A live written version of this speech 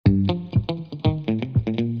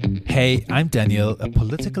Hey, I'm Daniel, a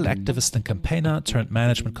political activist and campaigner turned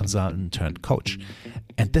management consultant turned coach.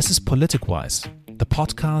 And this is PoliticWise, the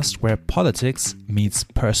podcast where politics meets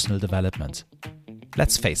personal development.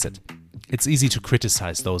 Let's face it, it's easy to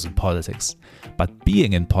criticize those in politics, but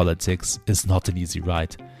being in politics is not an easy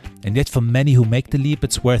ride. And yet for many who make the leap,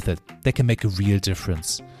 it's worth it. They can make a real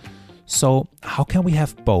difference. So how can we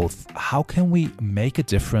have both? How can we make a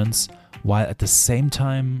difference while at the same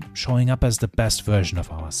time showing up as the best version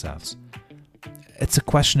of ourselves? It's a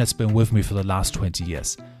question that's been with me for the last 20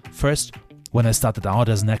 years. First, when I started out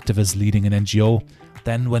as an activist leading an NGO,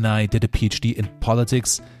 then when I did a PhD in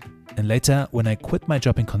politics, and later when I quit my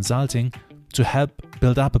job in consulting to help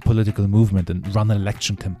build up a political movement and run an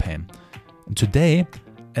election campaign. And today,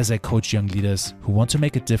 as I coach young leaders who want to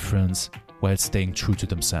make a difference while staying true to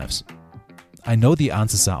themselves. I know the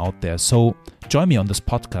answers are out there, so join me on this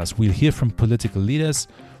podcast. We'll hear from political leaders,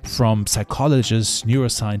 from psychologists,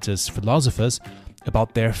 neuroscientists, philosophers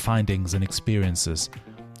about their findings and experiences.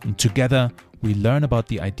 And together, we learn about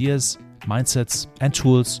the ideas, mindsets, and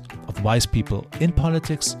tools of wise people in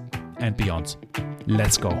politics and beyond.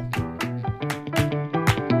 Let's go.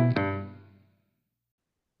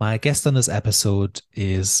 My guest on this episode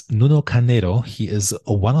is Nuno Carneiro. He is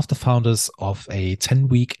one of the founders of a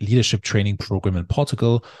 10-week leadership training program in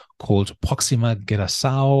Portugal called Próxima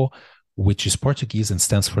Geração, which is Portuguese and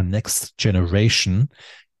stands for Next Generation.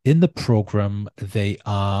 In the program, they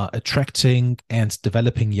are attracting and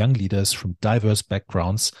developing young leaders from diverse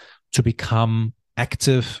backgrounds to become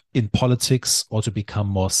active in politics or to become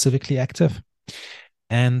more civically active.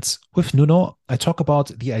 And with Nuno, I talk about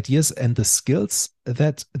the ideas and the skills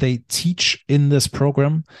that they teach in this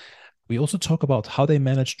program. We also talk about how they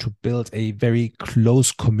manage to build a very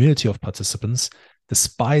close community of participants,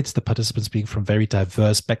 despite the participants being from very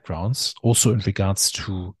diverse backgrounds, also in regards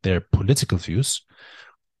to their political views.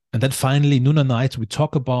 And then finally, Nuno and I, we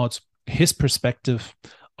talk about his perspective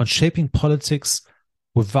on shaping politics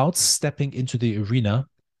without stepping into the arena,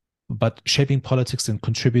 but shaping politics and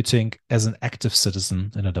contributing as an active citizen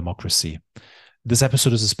in a democracy. This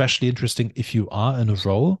episode is especially interesting if you are in a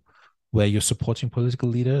role where you're supporting political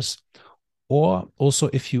leaders, or also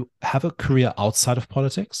if you have a career outside of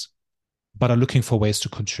politics, but are looking for ways to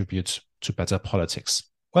contribute to better politics.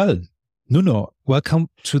 Well, Nuno, welcome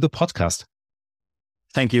to the podcast.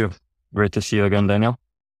 Thank you. Great to see you again, Daniel.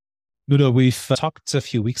 Nuno, we've talked a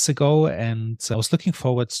few weeks ago, and I was looking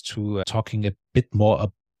forward to talking a bit more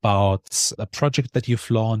about a project that you've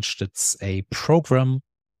launched. It's a program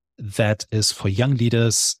that is for young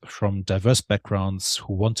leaders from diverse backgrounds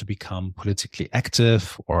who want to become politically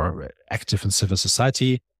active or active in civil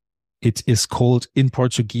society. It is called, in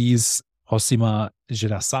Portuguese, Próxima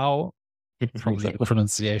Geração. Probably the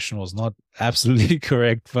pronunciation was not absolutely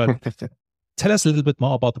correct, but tell us a little bit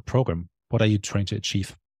more about the program. What are you trying to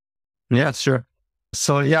achieve? Yeah, sure.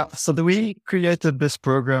 So we created this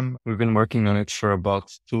program. We've been working on it for about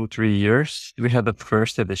 2-3 years. We had the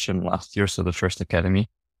first edition last year, so the first academy.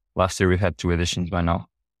 Last year, we've had 2 editions by now.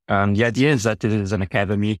 And the idea is that it is an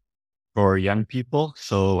academy for young people.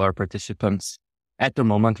 So our participants, at the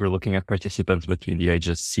moment, we're looking at participants between the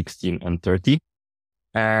ages 16 and 30.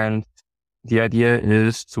 And the idea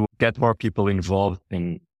is to get more people involved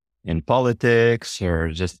in politics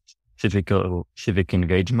or just civic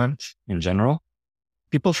engagement in general.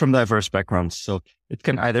 People from diverse backgrounds. So it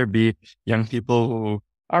can either be young people who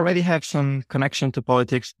already have some connection to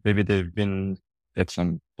politics. Maybe they've been at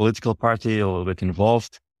some political party, a little bit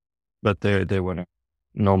involved, but they want to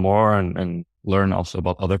know more and learn also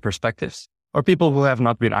about other perspectives. Or people who have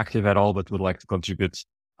not been active at all, but would like to contribute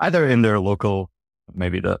either in their local,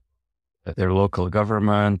 maybe their local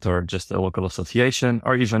government or just a local association,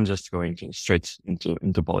 or even just going straight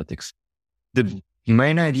into politics. The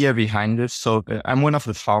main idea behind this, so I'm one of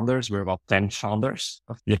the founders. We're about 10 founders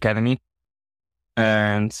of the academy.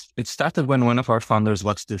 And it started when one of our founders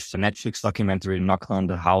watched this Netflix documentary, Knocked on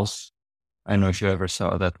the House. I don't know if you ever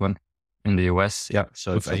saw that one in the US. Yeah.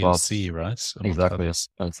 So with it's AOC, about, right? Exactly. Yes.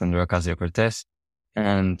 Alexandria Ocasio-Cortez.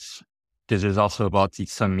 And this is also about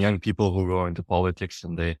some young people who go into politics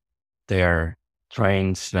and they are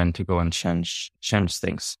trained then to go and change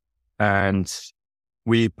things. And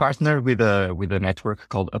we partner with a network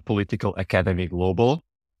called A Political Academy Global.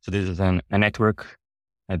 So this is a network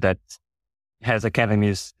that has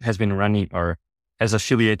been running or has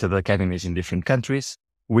affiliated academies in different countries,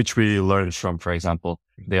 which we learned from. For example,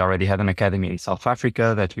 they already had an academy in South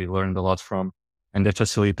Africa that we learned a lot from, and they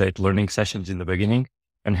facilitate learning sessions in the beginning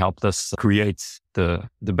and helped us create the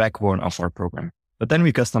backbone of our program. But then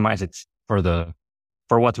we customize it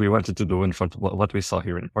for what we wanted to do and for what we saw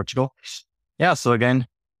here in Portugal. Yeah. So again,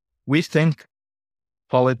 we think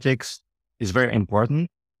politics is very important,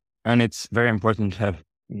 and it's very important to have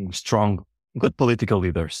strong, good political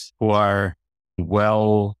leaders who are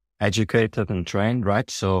well educated and trained, right?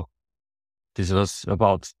 So this was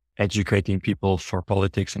about educating people for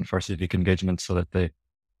politics and for civic engagement so that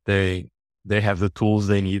they have the tools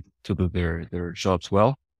they need to do their jobs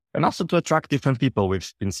well, and also to attract different people.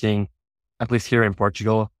 We've been seeing, at least here in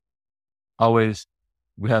Portugal, always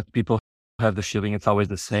we have people who have the feeling it's always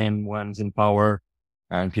the same ones in power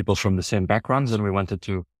and people from the same backgrounds. And we wanted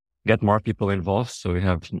to get more people involved so we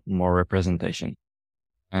have more representation.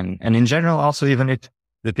 And in general, also, even if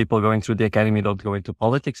the people going through the academy don't go into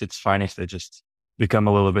politics, it's fine if they just become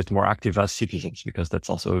a little bit more active as citizens, because that's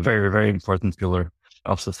also a very, very important pillar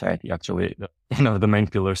of society. Actually, the main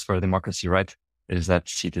pillars for democracy, right, is that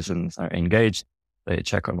citizens are engaged, they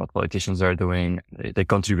check on what politicians are doing, they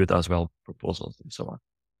contribute as well, proposals and so on.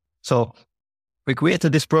 So we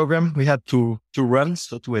created this program. We had two runs,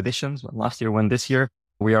 so 2 editions, one last year, one this year.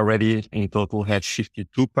 We already in total had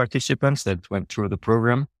 52 participants that went through the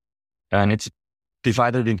program, and it's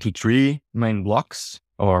divided into 3 main blocks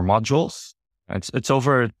or modules. It's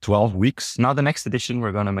over 12 weeks. Now the next edition,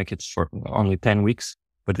 we're going to make it for only 10 weeks,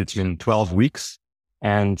 but it's been 12 weeks.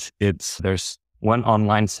 And there's 1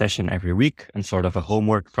 online session every week and sort of a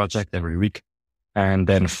homework project every week. And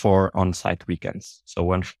then 4 on-site weekends. So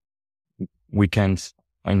 1 weekend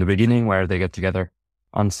in the beginning where they get together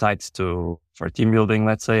on site for team building,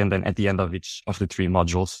 let's say. And then at the end of each of the 3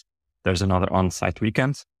 modules, there's another on-site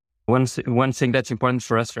weekend. One thing that's important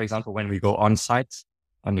for us, for example, when we go on site,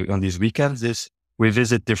 on these weekends, is we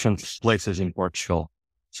visit different places in Portugal.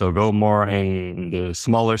 So go more in the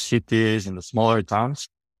smaller cities, in the smaller towns,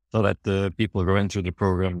 so that the people going through the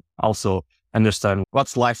program also understand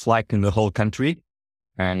what's life like in the whole country,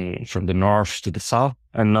 and from the north to the south,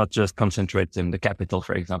 and not just concentrate in the capital,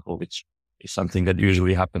 for example, which is something that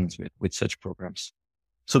usually happens with such programs.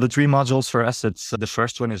 So the 3 modules for us, the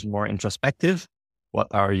first one is more introspective. What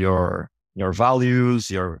are your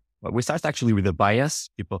values, we start actually with a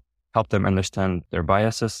bias. People help them understand their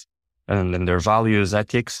biases, and then their values,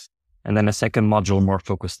 ethics. And then a second module more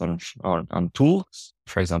focused on tools,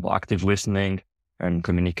 for example, active listening and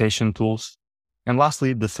communication tools. And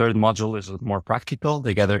lastly, the third module is more practical.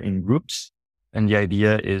 They gather in groups, and the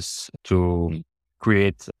idea is to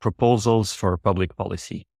create proposals for public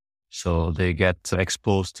policy. So they get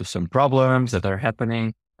exposed to some problems that are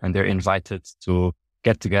happening, and they're invited to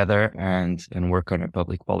get together and work on a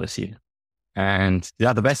public policy. And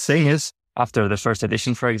the best thing is, after the first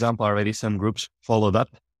edition, for example, already some groups followed up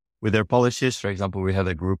with their policies. For example, we had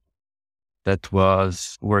a group that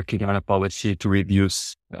was working on a policy to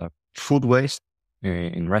reduce food waste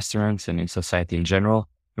in restaurants and in society in general.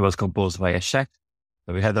 It was composed by a chef.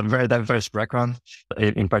 So we had a very diverse background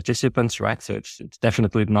in participants, right? So it's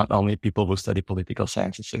definitely not only people who study political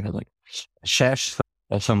sciences. So we had like chefs,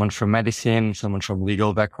 someone from medicine, someone from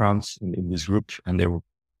legal backgrounds in this group. And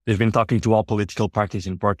they've been talking to all political parties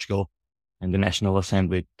in Portugal and the National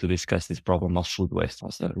Assembly to discuss this problem of food waste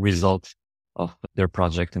as a result of their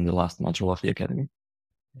project in the last module of the academy.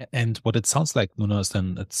 And what it sounds like, Nuno, is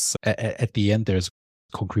then it's at the end, there's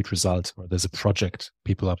a concrete result, or there's a project.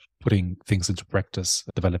 People are putting things into practice,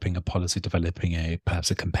 developing a policy, developing perhaps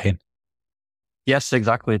a campaign. Yes,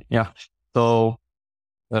 exactly. Yeah. So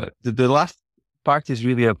the last part is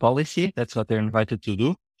really a policy. That's what they're invited to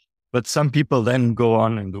do. But some people then go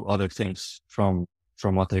on and do other things from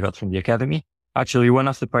what they got from the academy. Actually, one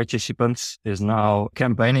of the participants is now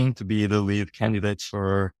campaigning to be the lead candidate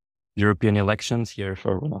for European elections here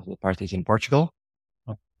for one of the parties in Portugal.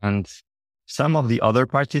 And some of the other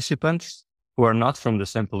participants who are not from the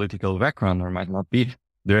same political background or might not be,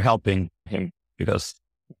 they're helping him, because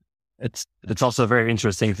it's also a very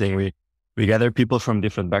interesting thing. We gather people from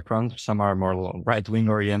different backgrounds. Some are more right-wing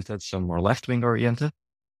oriented, some more left-wing oriented.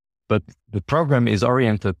 But the program is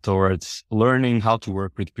oriented towards learning how to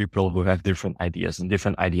work with people who have different ideas and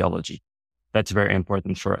different ideology. That's very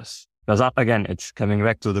important for us. Because again, it's coming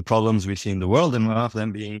back to the problems we see in the world, and one of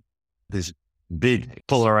them being this big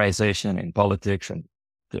polarization in politics and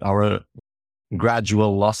our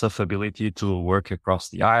gradual loss of ability to work across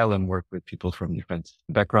the aisle and work with people from different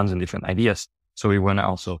backgrounds and different ideas. So we want to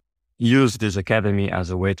also use this academy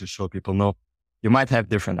as a way to show people, no, you might have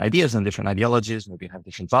different ideas and different ideologies, maybe have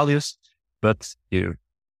different values, but you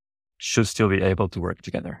should still be able to work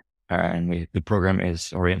together. And the program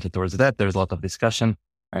is oriented towards that. There's a lot of discussion,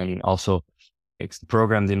 and also it's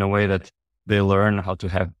programmed in a way that they learn how to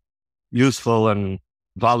have useful and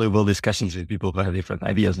valuable discussions with people who have different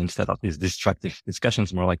ideas instead of these destructive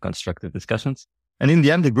discussions, more like constructive discussions. And in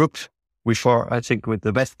the end, the group I think with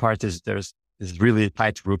the best part is there's this really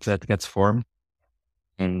tight group that gets formed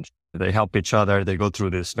and they help each other. They go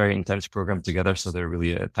through this very intense program together. So they're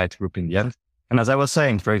really a tight group in the end. And as I was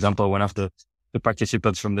saying, for example, one of the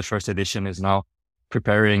participants from the first edition is now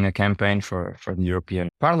preparing a campaign for the European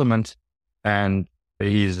Parliament. And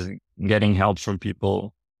he's getting help from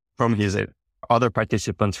people, from his other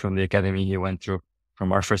participants from the academy he went through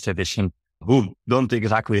from our first edition, who don't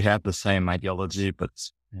exactly have the same ideology, but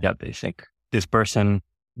they think this person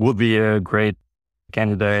would be a great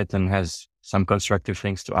candidate and has some constructive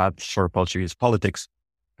things to add for Portuguese politics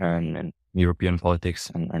and European politics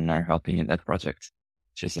and are helping in that project.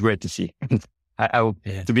 It's just great to see.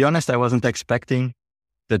 To be honest, I wasn't expecting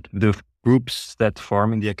that the groups that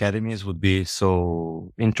form in the academies would be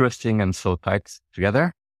so interesting and so tight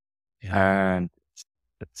together. Yeah. And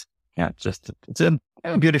it's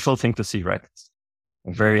a beautiful thing to see, right? It's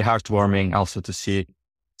very heartwarming also to see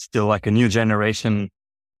still like a new generation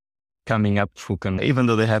coming up who can, even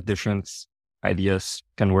though they have different ideas,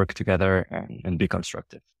 can work together and be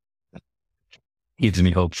constructive. That gives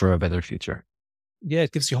me hope for a better future. Yeah,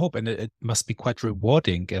 it gives you hope. And it must be quite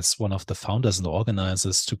rewarding as one of the founders and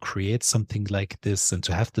organizers to create something like this and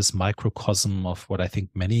to have this microcosm of what I think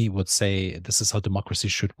many would say this is how democracy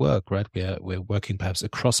should work, right? We're working perhaps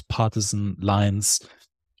across partisan lines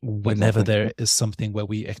whenever there is something where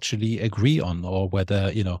we actually agree on, or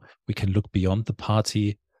whether, we can look beyond the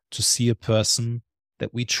party to see a person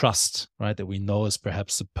that we trust, right? That we know is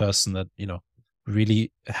perhaps a person that,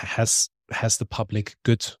 really has the public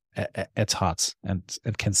good at heart and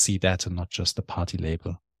can see that and not just the party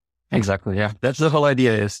label. Exactly. Yeah. That's the whole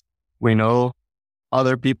idea is we know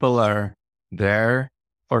other people are there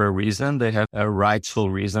for a reason. They have a rightful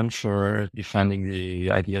reason for defending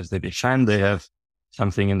the ideas they defend. They have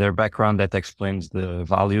something in their background that explains the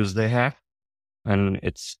values they have. And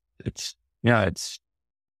it's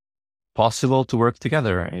possible to work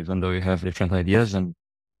together, even though you have different ideas. And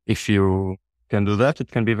if you can do that,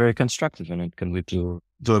 it can be very constructive and it can lead to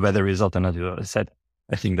a better result. And as you said,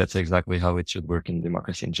 I think that's exactly how it should work in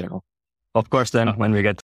democracy in general. Of course, then when we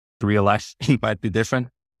get to real life, it might be different,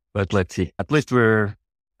 but let's see. At least we're,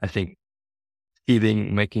 I think,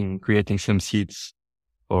 creating some seeds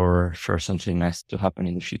for something nice to happen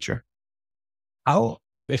in the future.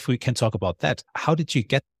 If we can talk about that, how did you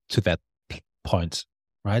get to that point,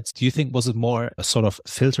 right? Do you think, was it more a sort of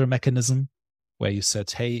filter mechanism where you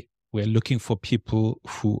said, hey, we're looking for people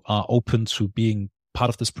who are open to being part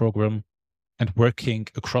of this program and working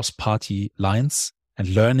across party lines and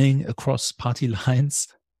learning across party lines?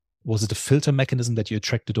 Was it a filter mechanism that you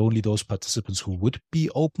attracted only those participants who would be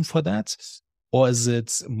open for that? Or is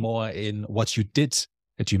it more in what you did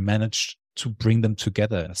that you managed to bring them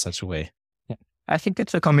together in such a way? Yeah, I think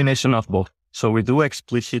it's a combination of both. So we do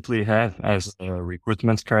explicitly have as a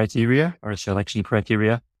recruitment criteria or a selection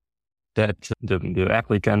criteria that the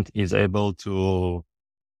applicant is able to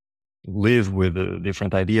live with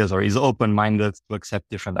different ideas or is open-minded to accept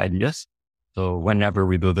different ideas. So whenever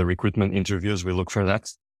we do the recruitment interviews, we look for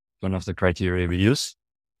that. One of the criteria we use.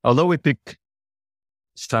 Although we pick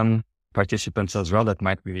some participants as well that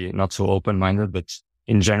might be not so open-minded, but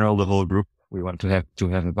in general, the whole group, we want to have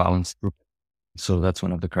a balanced group. So that's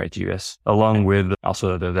one of the criteria, along with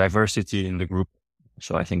also the diversity in the group.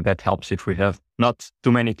 So I think that helps if we have not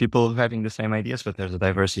too many people having the same ideas, but there's a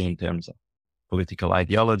diversity in terms of political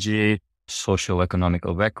ideology,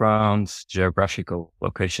 socio-economical backgrounds, geographical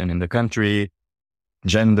location in the country,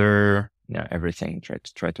 gender, everything.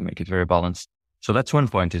 Try to make it very balanced. So that's one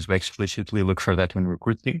point, is we explicitly look for that when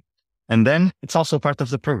recruiting. And then it's also part of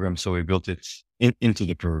the program. So we built it into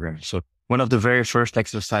the program. So one of the very first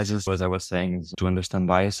exercises, as I was saying, is to understand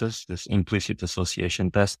biases, this implicit association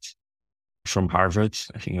test from Harvard.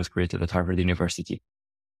 I think it was created at Harvard University.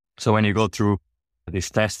 So when you go through this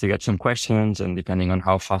test, you get some questions, and depending on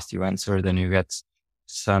how fast you answer, then you get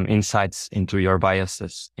some insights into your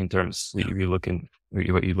biases in terms, you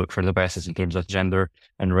look for the biases in terms of gender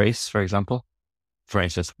and race, for example. For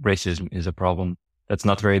instance, racism is a problem that's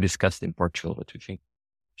not very discussed in Portugal, but we think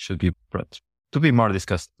should be brought to be more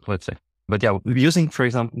discussed, let's say. But yeah, using, for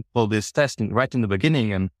example, this test right in the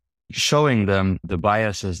beginning and showing them the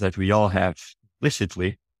biases that we all have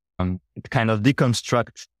implicitly, it kind of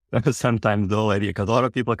deconstructs sometimes the whole idea, because a lot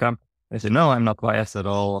of people come, they say, no, I'm not biased at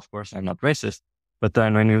all. Of course, I'm not racist. But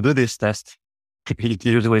then when you do this test, it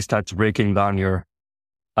usually starts breaking down your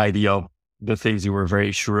idea of the things you were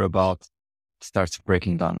very sure about, starts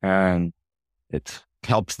breaking down. And it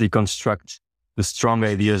helps deconstruct the strong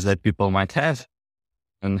ideas that people might have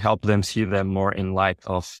and help them see them more in light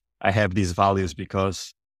of, I have these values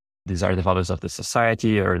because these are the values of the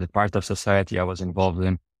society or the part of society I was involved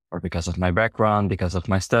in, or because of my background, because of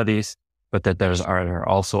my studies, but that are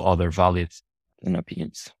also other values and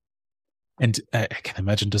opinions. And I can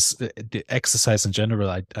imagine this, the exercise in general.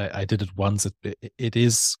 I did it once. It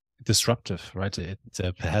is disruptive, right? It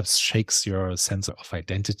perhaps shakes your sense of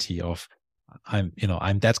identity of I'm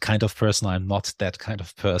that kind of person. I'm not that kind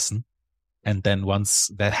of person. And then once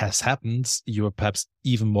that has happened, you're perhaps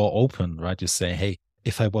even more open, right? You say, hey,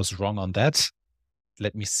 if I was wrong on that,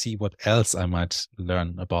 let me see what else I might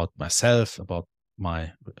learn about myself, about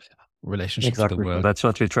my relationship to the Exactly. world. That's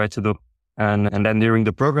what we try to do. And then during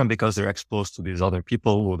the program, because they're exposed to these other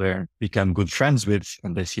people who they become good friends with,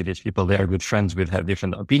 and they see these people they are good friends with have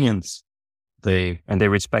different opinions, they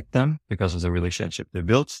respect them because of the relationship they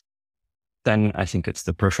built, then I think it's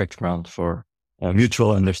the perfect ground for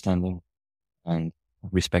mutual understanding and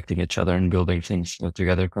respecting each other and building things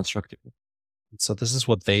together constructively. So this is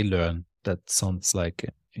what they learn. That sounds like,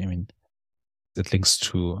 it links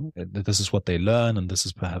to this is what they learn, and this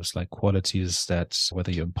is perhaps like qualities that whether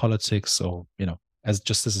you're in politics or as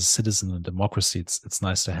a citizen in democracy, it's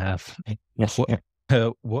nice to have. Yes.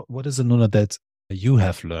 What, what is it, Nuno, that you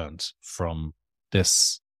have learned from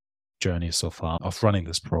this journey so far of running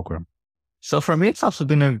this program? So for me, it's also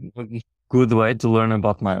been a good way to learn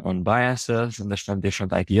about my own biases, understand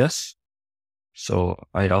different ideas. So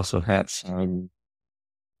I also had some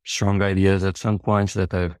strong ideas at some points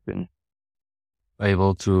that I've been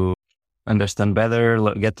able to understand better,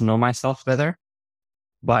 get to know myself better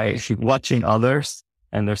by watching others,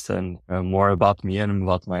 understand more about me and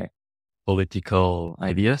about my political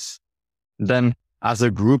ideas. Then as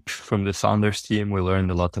a group from the founders team, we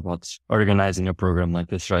learned a lot about organizing a program like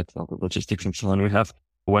this, right? All the logistics and so on. We have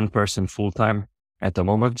one person full time at the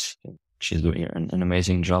moment. She's doing an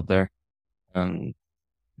amazing job there.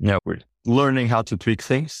 We're learning how to tweak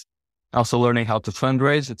things. Also learning how to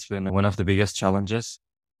fundraise. It's been one of the biggest challenges.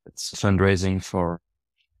 It's fundraising for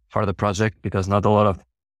the project because not a lot of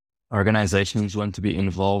organizations want to be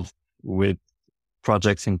involved with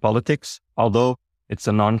projects in politics. Although it's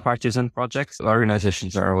a non-partisan project,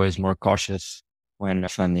 organizations are always more cautious when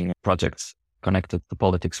funding projects connected to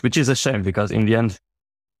politics, which is a shame because in the end,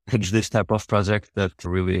 it's this type of project that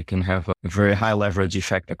really can have a very high leverage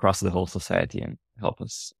effect across the whole society and help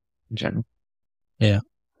us in general. Yeah.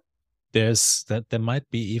 There might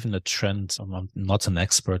be even a trend. I'm not an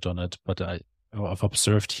expert on it, but I've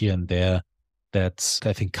observed here and there that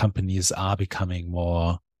I think companies are becoming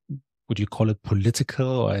more, would you call it political,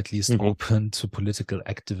 or at least open to political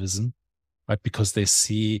activism, right? Because they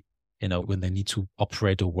see, when they need to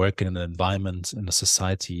operate or work in an environment in a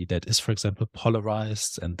society that is, for example,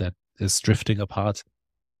 polarized and that is drifting apart,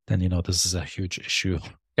 then, this is a huge issue.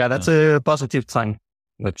 Yeah, that's a positive sign.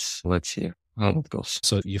 Let's see how it goes.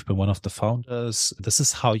 So you've been one of the founders. This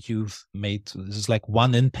is like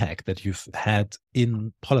one impact that you've had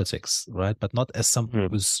in politics, right? But not as someone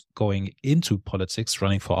who's going into politics,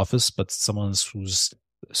 running for office, but someone who's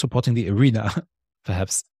supporting the arena,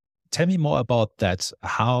 perhaps. Tell me more about that.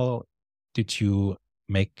 How did you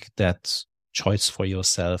make that choice for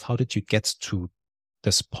yourself? How did you get to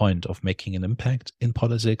this point of making an impact in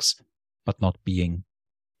politics, but not being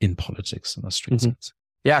in politics in a strict sense?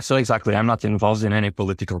 Yeah, so exactly. I'm not involved in any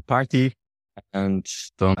political party. And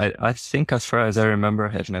I think as far as I remember,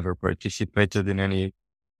 I have never participated in any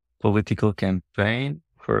political campaign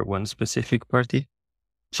for one specific party.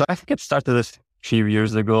 So I think it started a few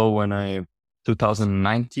years ago when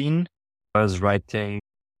 2019, I was writing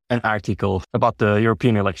an article about the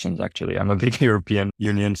European elections, actually. I'm a big European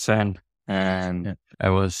Union fan, and I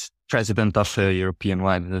was president of a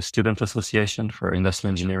European-wide student association for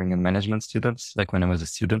industrial engineering and management students, like when I was a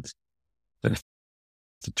student,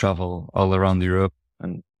 to travel all around Europe.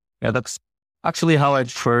 And yeah, that's actually how I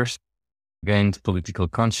first gained political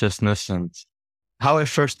consciousness and how I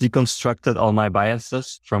first deconstructed all my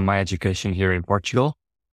biases from my education here in Portugal.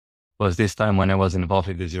 Was this time when I was involved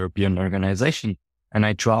with this European organization, and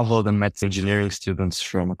I traveled and met engineering students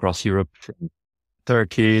from across Europe, from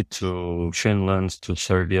Turkey to Finland to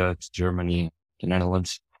Serbia to Germany, the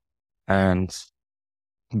Netherlands. And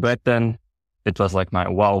back then it was like my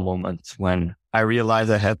wow moment when I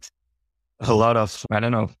realized I had a lot of,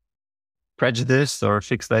 prejudice or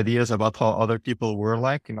fixed ideas about how other people were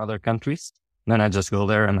like in other countries. Then I just go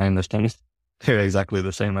there and I understand they're exactly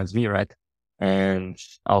the same as me, right? And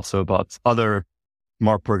also about other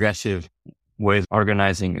more progressive ways of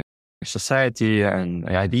organizing society and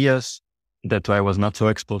ideas that I was not so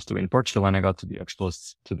exposed to in Portugal, and I got to be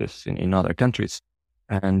exposed to this in other countries.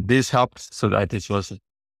 And this helped so that it was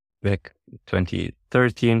back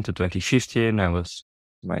 2013 to 2015. I was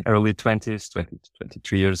my early 20s, 20 to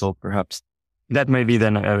 23 years old, perhaps. That made me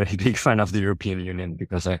then a big fan of the European Union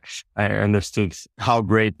because I understood how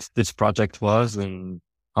great this project was and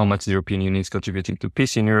how much the European Union is contributing to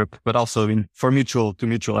peace in Europe, but also for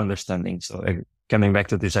mutual understanding. So coming back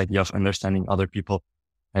to this idea of understanding other people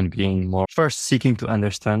and being more first seeking to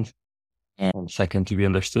understand and second to be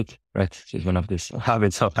understood, right? Which is one of these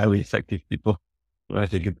habits of highly effective people. I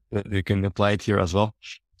think you can apply it here as well.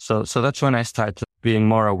 So that's when I started being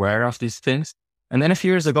more aware of these things. And then a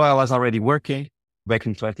few years ago, I was already working back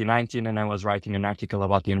in 2019, and I was writing an article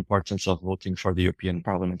about the importance of voting for the European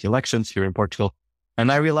Parliament elections here in Portugal.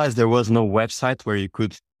 And I realized there was no website where you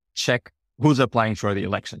could check who's applying for the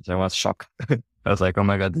elections. I was shocked. I was like, oh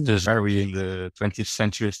my God, are we in the 20th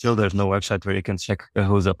century still? There's no website where you can check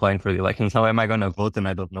who's applying for the elections. How am I going to vote? And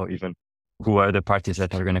I don't know even who are the parties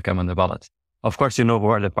that are going to come on the ballot. Of course, you know who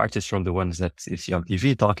are the parties from the ones that you see on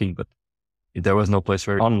TV talking, but there was no place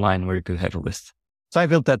online where you could have a list. So I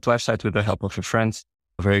built that website with the help of a friend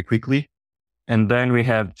very quickly. And then we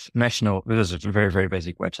had this is a very, very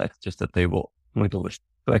basic website, just a table with a list.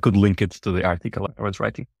 So I could link it to the article I was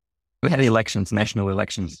writing. We had national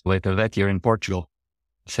elections later that year in Portugal,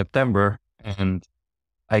 September. And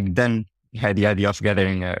I then had the idea of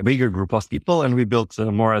gathering a bigger group of people, and we built a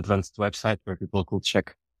more advanced website where people could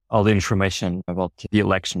check all the information about the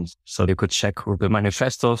elections. So they could check who the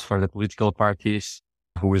manifestos for the political parties,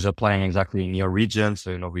 who is applying exactly in your region.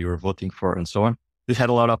 So, we were voting for and so on. This had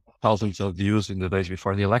a lot of thousands of views in the days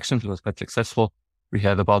before the elections. It was quite successful. We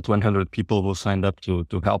had about 100 people who signed up to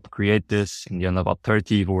help create this. In the end, about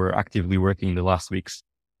 30 who were actively working the last weeks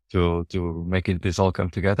to make this all come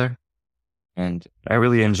together. And I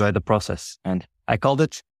really enjoyed the process. And I called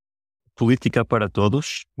it Política para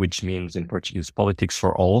Todos, which means in Portuguese, politics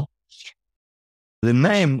for all. The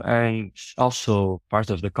name and also part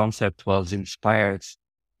of the concept was inspired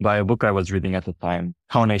by a book I was reading at the time,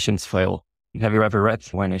 How Nations Fail. Have you ever read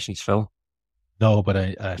Why Nations Fail? No, but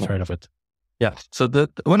I've heard of it. Yeah. So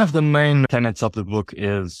one of the main tenets of the book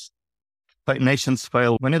is nations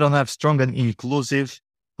fail when they don't have strong and inclusive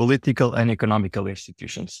political and economical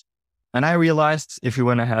institutions. And I realized if you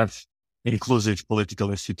want to have inclusive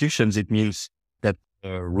political institutions, it means that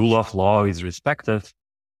the rule of law is respected,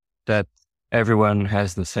 that everyone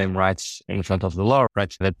has the same rights in front of the law,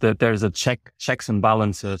 right? That there's a checks and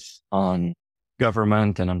balances on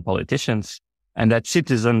government and on politicians, and that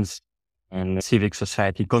citizens and civic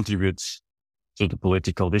society contributes to the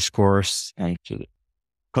political discourse and to the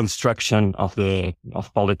construction of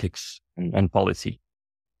politics and policy.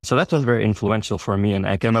 So that was very influential for me. And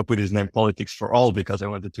I came up with this name Politics for All because I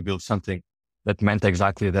wanted to build something that meant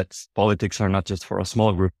exactly that politics are not just for a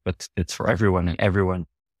small group, but it's for everyone, and everyone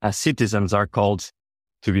as citizens are called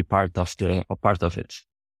to be part of it.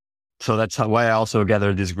 So that's why I also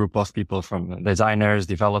gathered this group of people from designers,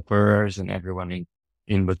 developers, and everyone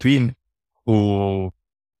in between who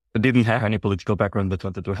didn't have any political background, but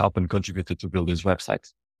wanted to help and contributed to build this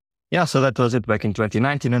website. Yeah. So that was it back in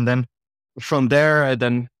 2019. And then from there, I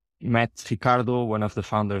then met Ricardo, one of the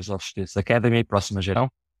founders of this academy, Próxima Geral.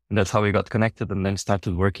 And that's how we got connected, and then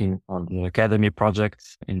started working on the academy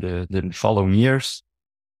project in the following years.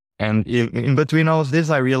 And in between all of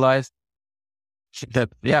this, I realized that,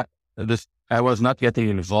 I was not getting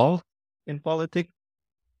involved in political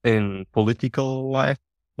life,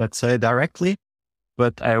 let's say directly,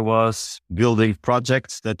 but I was building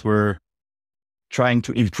projects that were trying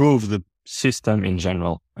to improve the system in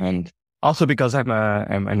general. And also because I'm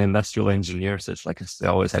an industrial engineer, so it's like I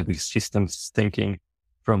always had these systems thinking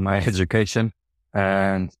from my education.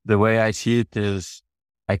 And the way I see it is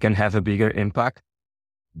I can have a bigger impact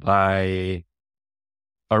one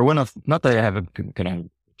of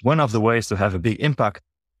the ways to have a big impact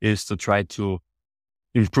is to try to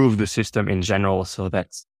improve the system in general, so that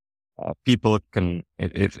people can,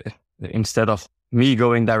 if instead of me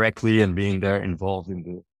going directly and being there involved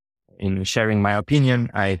in sharing my opinion,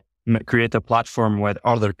 I create a platform where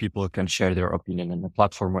other people can share their opinion, and a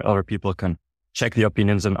platform where other people can check the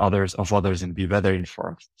opinions of others and be better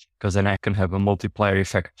informed, because then I can have a multiplier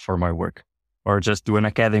effect for my work. Or just do an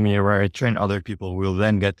academy where I train other people who will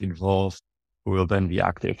then get involved, who will then be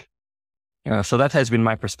active. So that has been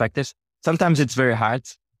my perspective. Sometimes it's very hard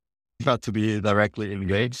not to be directly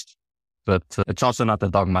engaged, but it's also not a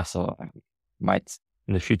dogma. So I might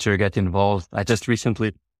in the future get involved. I just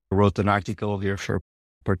recently wrote an article here for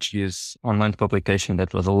Portuguese online publication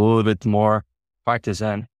that was a little bit more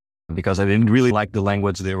partisan, because I didn't really like the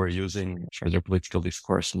language they were using for their political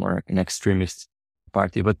discourse, more an extremist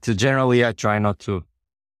party. But generally, I try not to,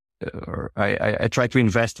 I try to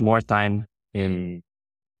invest more time in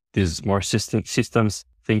these more systems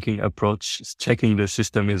thinking approach, checking the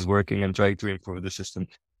system is working and trying to improve the system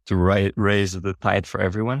to raise the tide for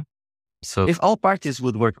everyone. So if all parties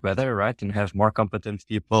would work better, right, and have more competent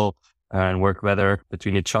people and work better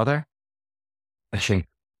between each other, I think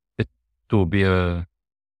it will be a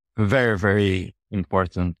very, very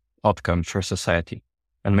important outcome for society,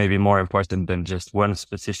 and maybe more important than just one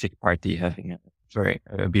specific party having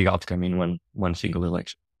a big outcome in one single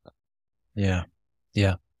election. Yeah.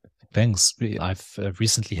 Yeah. Thanks. I've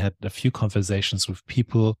recently had a few conversations with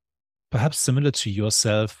people perhaps similar to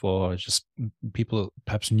yourself, or just people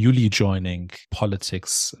perhaps newly joining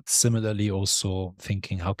politics, similarly also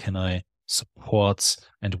thinking, how can I support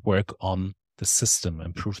and work on the system,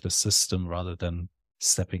 improve the system, rather than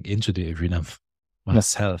stepping into the arena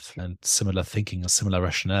myself. And similar thinking, a similar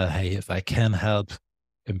rationale. Hey, if I can help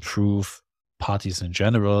improve parties in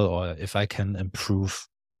general, or if I can improve,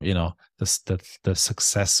 the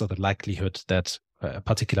success or the likelihood that a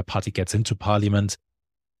particular party gets into parliament,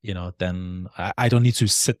 then I don't need to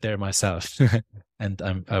sit there myself and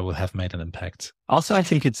I will have made an impact. Also, I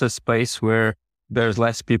think it's a space where there's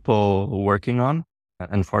less people working on,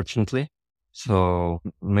 unfortunately. So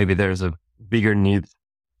maybe there's a bigger need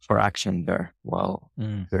for action there. Well,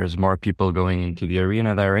 there's more people going into the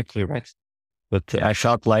arena directly, right? But I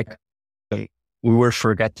felt like we were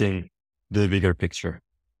forgetting the bigger picture.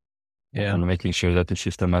 Yeah. And making sure that the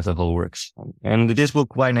system as a whole works. And this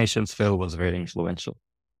book, Why Nations Fail, was very influential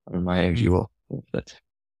on my view of that.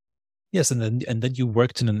 Yes, and then you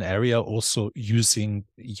worked in an area also using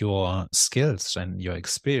your skills and your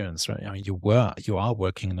experience, right? I mean, you are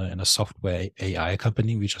working in a software AI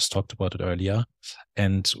company. We just talked about it earlier.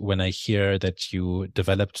 And when I hear that you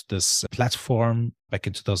developed this platform back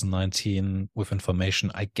in 2019 with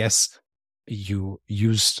information, I guess you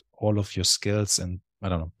used all of your skills in, I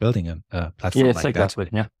don't know, building a platform like exactly.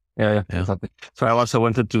 that. Yeah, exactly. So I also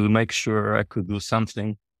wanted to make sure I could do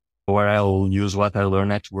something where I'll use what I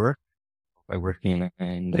learn at work by working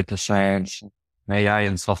in data science, AI,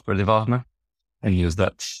 and software development, and use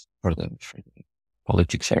that for the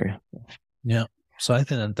politics area. Yeah. So I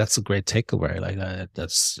think that's a great takeaway. Like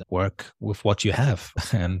that's work with what you have,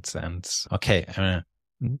 and okay.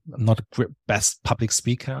 I'm not a best public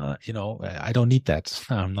speaker, I don't need that.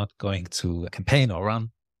 I'm not going to campaign or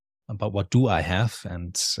run, but what do I have?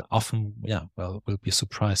 And often, we'll be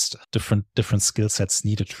surprised. Different skill sets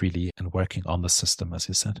needed really in working on the system, as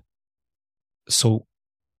you said. So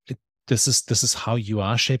this is how you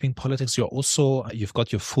are shaping politics. You've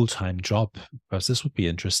got your full-time job. Perhaps this would be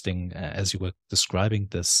interesting as you were describing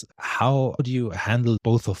this. How do you handle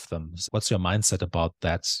both of them? What's your mindset about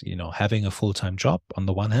that? Having a full-time job on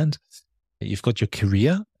the one hand, you've got your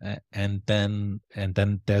career, and then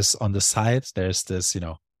there's on the side, there's this,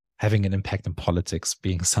 having an impact in politics,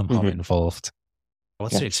 being somehow involved.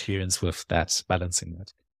 What's your experience with that, balancing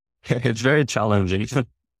that? It's very challenging.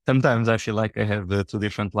 Sometimes I feel like I have the two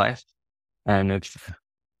different lives, and it's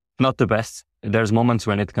not the best. There's moments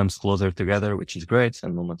when it comes closer together, which is great,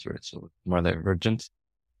 and moments where it's more divergent.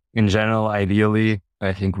 In general, ideally,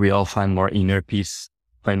 I think we all find more inner peace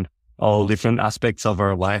when all different aspects of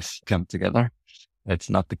our life come together. It's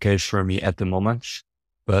not the case for me at the moment.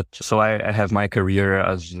 But so I have my career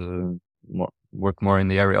as work more in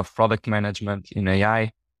the area of product management in AI.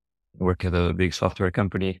 I work at a big software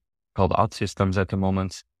company called OutSystems at the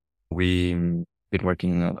moment. We've been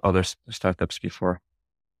working on other startups before.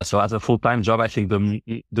 So as a full-time job, I think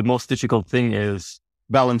the most difficult thing is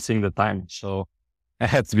balancing the time. So I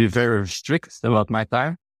had to be very strict about my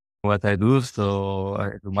time, what I do. So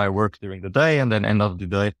I do my work during the day, and then end of the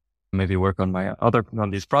day, maybe work on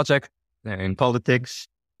this project in politics.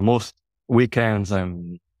 Most weekends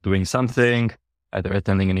I'm doing something, either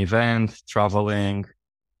attending an event, traveling.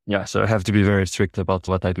 Yeah, so I have to be very strict about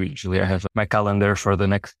what I do. Usually I have my calendar for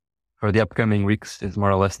the upcoming weeks is more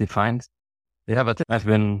or less defined. Yeah, but I've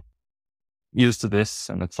been used to this,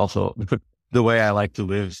 and it's also the way I like to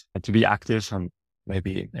live, to be active, and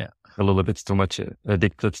maybe a little bit too much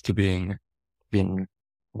addicted to being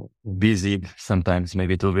busy sometimes.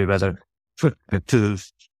 Maybe it will be better to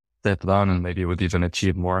step down, and maybe would even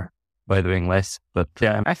achieve more by doing less. But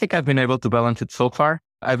yeah, I think I've been able to balance it so far.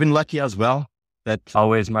 I've been lucky as well that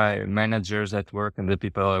always my managers at work and the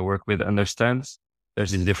people I work with understands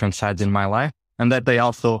there's these different sides in my life, and that they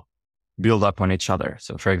also build up on each other.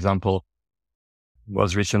 So for example,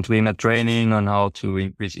 was recently in a training on how to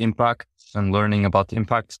increase impact and learning about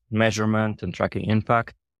impact measurement and tracking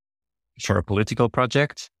impact for a political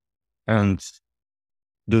project. And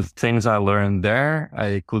the things I learned there,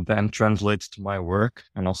 I could then translate to my work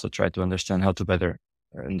and also try to understand how to better,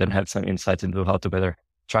 and then have some insight into how to better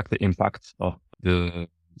track the impact of the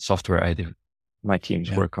software I do. My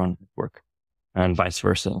teams work on work, and vice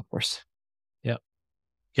versa, of course. Yeah.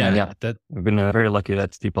 I've been very lucky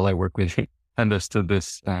that people I work with understood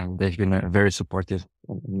this, and they've been very supportive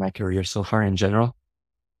in my career so far in general.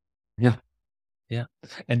 Yeah.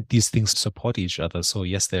 And these things support each other. So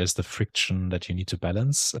yes, there's the friction that you need to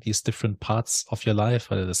balance these different parts of your life,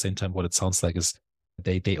 but at the same time, what it sounds like is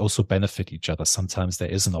they also benefit each other. Sometimes there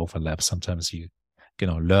is an overlap. Sometimes you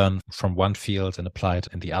learn from one field and apply it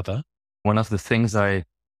in the other. One of the things I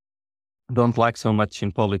don't like so much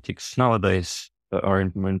in politics nowadays, or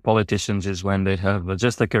in politicians, is when they have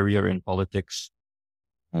just a career in politics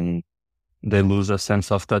and they lose a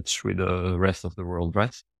sense of touch with the rest of the world,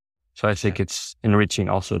 right? So I think it's enriching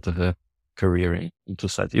also to have a career into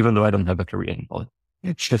such, even though I don't have a career in politics.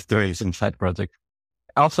 It's just doing some side project.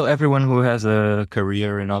 Also, everyone who has a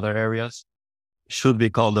career in other areas should be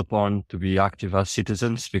called upon to be active as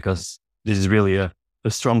citizens, because this is really a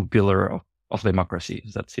strong pillar of democracy,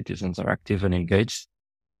 is that citizens are active and engaged,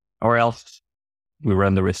 or else we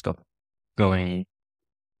run the risk of going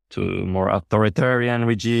to more authoritarian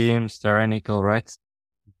regimes, tyrannical, right?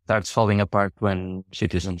 Starts falling apart when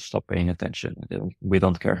citizens stop paying attention. We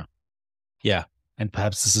don't care. Yeah. And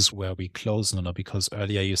perhaps this is where we close, Nuno, because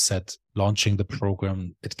earlier you said launching the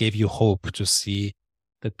program, it gave you hope to see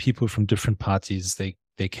that people from different parties,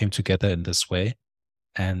 they came together in this way.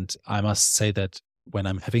 And I must say that when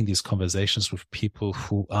I'm having these conversations with people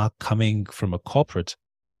who are coming from a corporate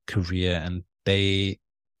career, and they,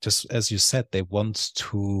 just as you said, they want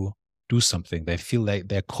to do something, they feel like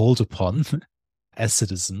they're called upon as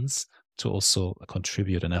citizens to also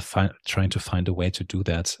contribute, and are trying to find a way to do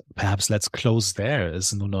that. Perhaps let's close there,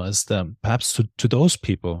 as Nuno, as perhaps to those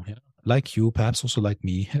people like you, perhaps also like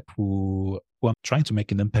me, who are trying to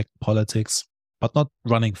make an impact in politics, but not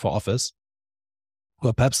running for office,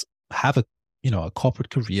 who perhaps have a corporate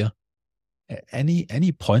career.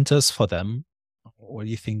 Any pointers for them? What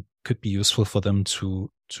do you think could be useful for them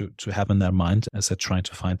to have in their mind as they're trying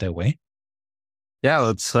to find their way? Yeah,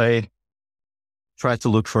 let's say try to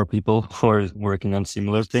look for people who are working on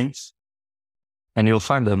similar things, and you'll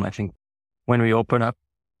find them. I think when we open up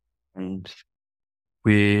and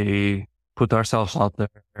we put ourselves out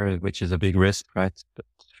there, which is a big risk, right? But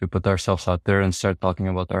if we put ourselves out there and start talking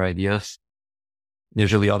about our ideas,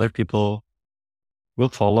 usually other people will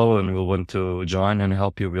follow and will want to join and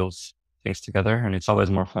help you build things together. And it's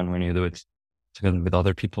always more fun when you do it together with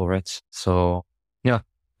other people, right? So yeah,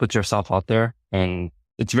 put yourself out there, and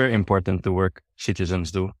it's very important the work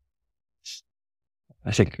citizens do.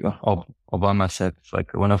 I think Obama said,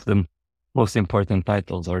 like, one of the most important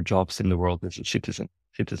titles or jobs in the world is a citizen.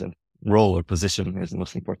 Citizen role or position is the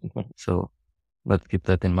most important one. So let's keep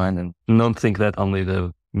that in mind, and don't think that only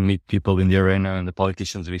the meet people in the arena and the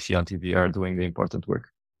politicians we see on TV are doing the important work.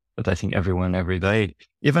 But I think everyone every day,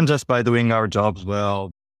 even just by doing our jobs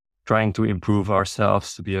well, trying to improve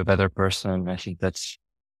ourselves to be a better person, I think that's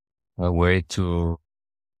a way to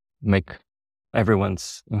make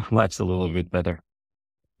everyone's lives a little bit better.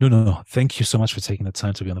 No. Thank you so much for taking the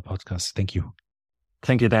time to be on the podcast. Thank you.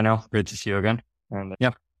 Thank you, Daniel. Great to see you again. And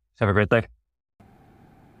have a great day.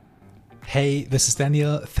 Hey, this is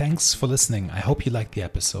Daniel. Thanks for listening. I hope you liked the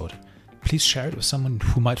episode. Please share it with someone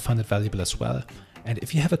who might find it valuable as well. And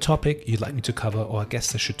if you have a topic you'd like me to cover or a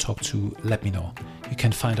guest I should talk to, let me know. You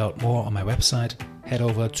can find out more on my website. Head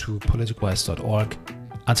over to politicwise.org.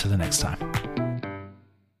 Until the next time.